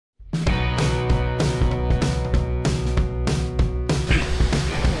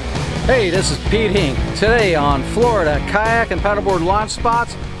Hey, this is Pete Hink. Today on Florida Kayak and Paddleboard Launch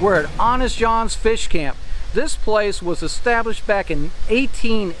Spots, we're at Honest John's Fish Camp. This place was established back in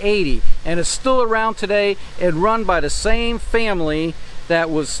 1880 and is still around today and run by the same family that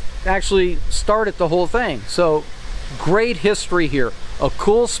was actually started the whole thing. So great history here. A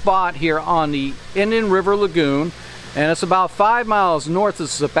cool spot here on the Indian River Lagoon, and it's about 5 miles north of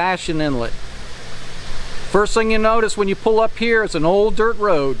Sebastian Inlet. First thing you notice when you pull up here is an old dirt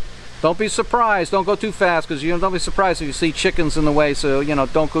road. Don't be surprised, don't go too fast, because don't be surprised if you see chickens in the way, so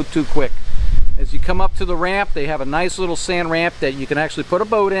don't go too quick. As you come up to the ramp, they have a nice little sand ramp that you can actually put a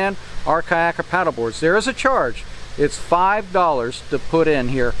boat in, or kayak or paddleboards. There is a charge. It's $5 to put in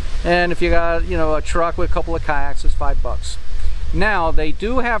here, and if you got a truck with a couple of kayaks, it's $5. Now they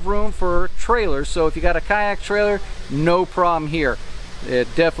do have room for trailers, so if you got a kayak trailer, no problem here. It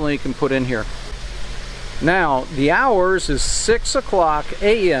definitely can put in here. Now, the hours is 6 o'clock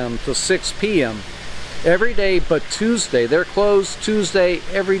a.m. to 6 p.m. every day but Tuesday. They're closed Tuesday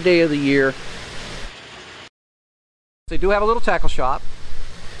every day of the year. They do have a little tackle shop,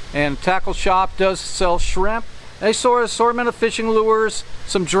 and tackle shop does sell shrimp. They sell an assortment of fishing lures,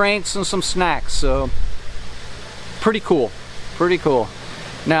 some drinks, and some snacks. So, pretty cool. Pretty cool.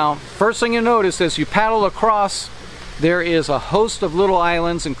 Now, first thing you notice as you paddle across, there is a host of little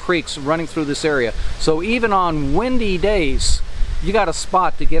islands and creeks running through this area. So even on windy days, you got a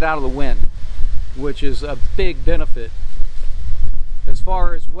spot to get out of the wind, which is a big benefit. As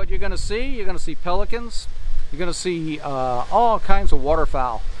far as what you're going to see pelicans, you're going to see all kinds of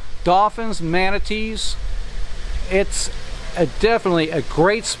waterfowl, dolphins, manatees. It's definitely a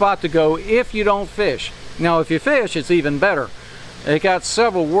great spot to go if you don't fish. Now if you fish, it's even better. They got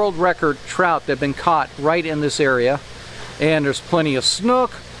several world record trout that have been caught right in this area. And there's plenty of snook,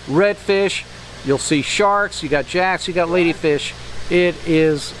 redfish, you'll see sharks, you got jacks, you got ladyfish. It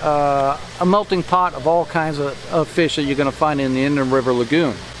is a melting pot of all kinds of fish that you're going to find in the Indian River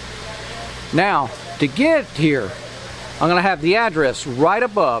Lagoon. Now, to get here, I'm going to have the address right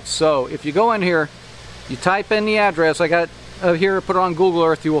above. So if you go in here, you type in the address, I got here, put it on Google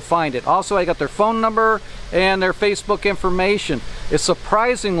Earth, you will find it. Also, I got their phone number and their Facebook information. It's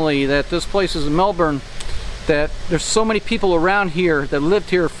surprisingly that this place is in Melbourne, that there's so many people around here that lived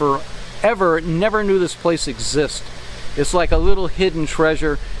here forever, never knew this place exists. It's like a little hidden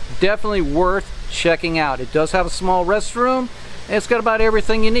treasure. Definitely worth checking out. It does have a small restroom, and it's got about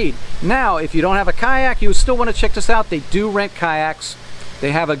everything you need. Now, if you don't have a kayak, you still want to check this out. They do rent kayaks.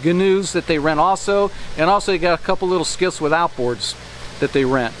 They have a canoes that they rent also, and also they got a couple little skiffs with outboards that they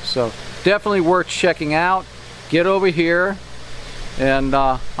rent. So definitely worth checking out. Get over here, and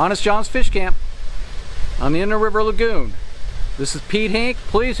Honest John's Fish Camp on the Indian River Lagoon. This is Pete Hink.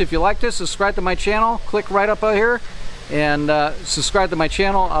 Please, if you like this, subscribe to my channel. Click right up here and subscribe to my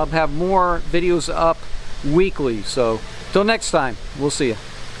channel. I'll have more videos up weekly. So, till next time, we'll see you.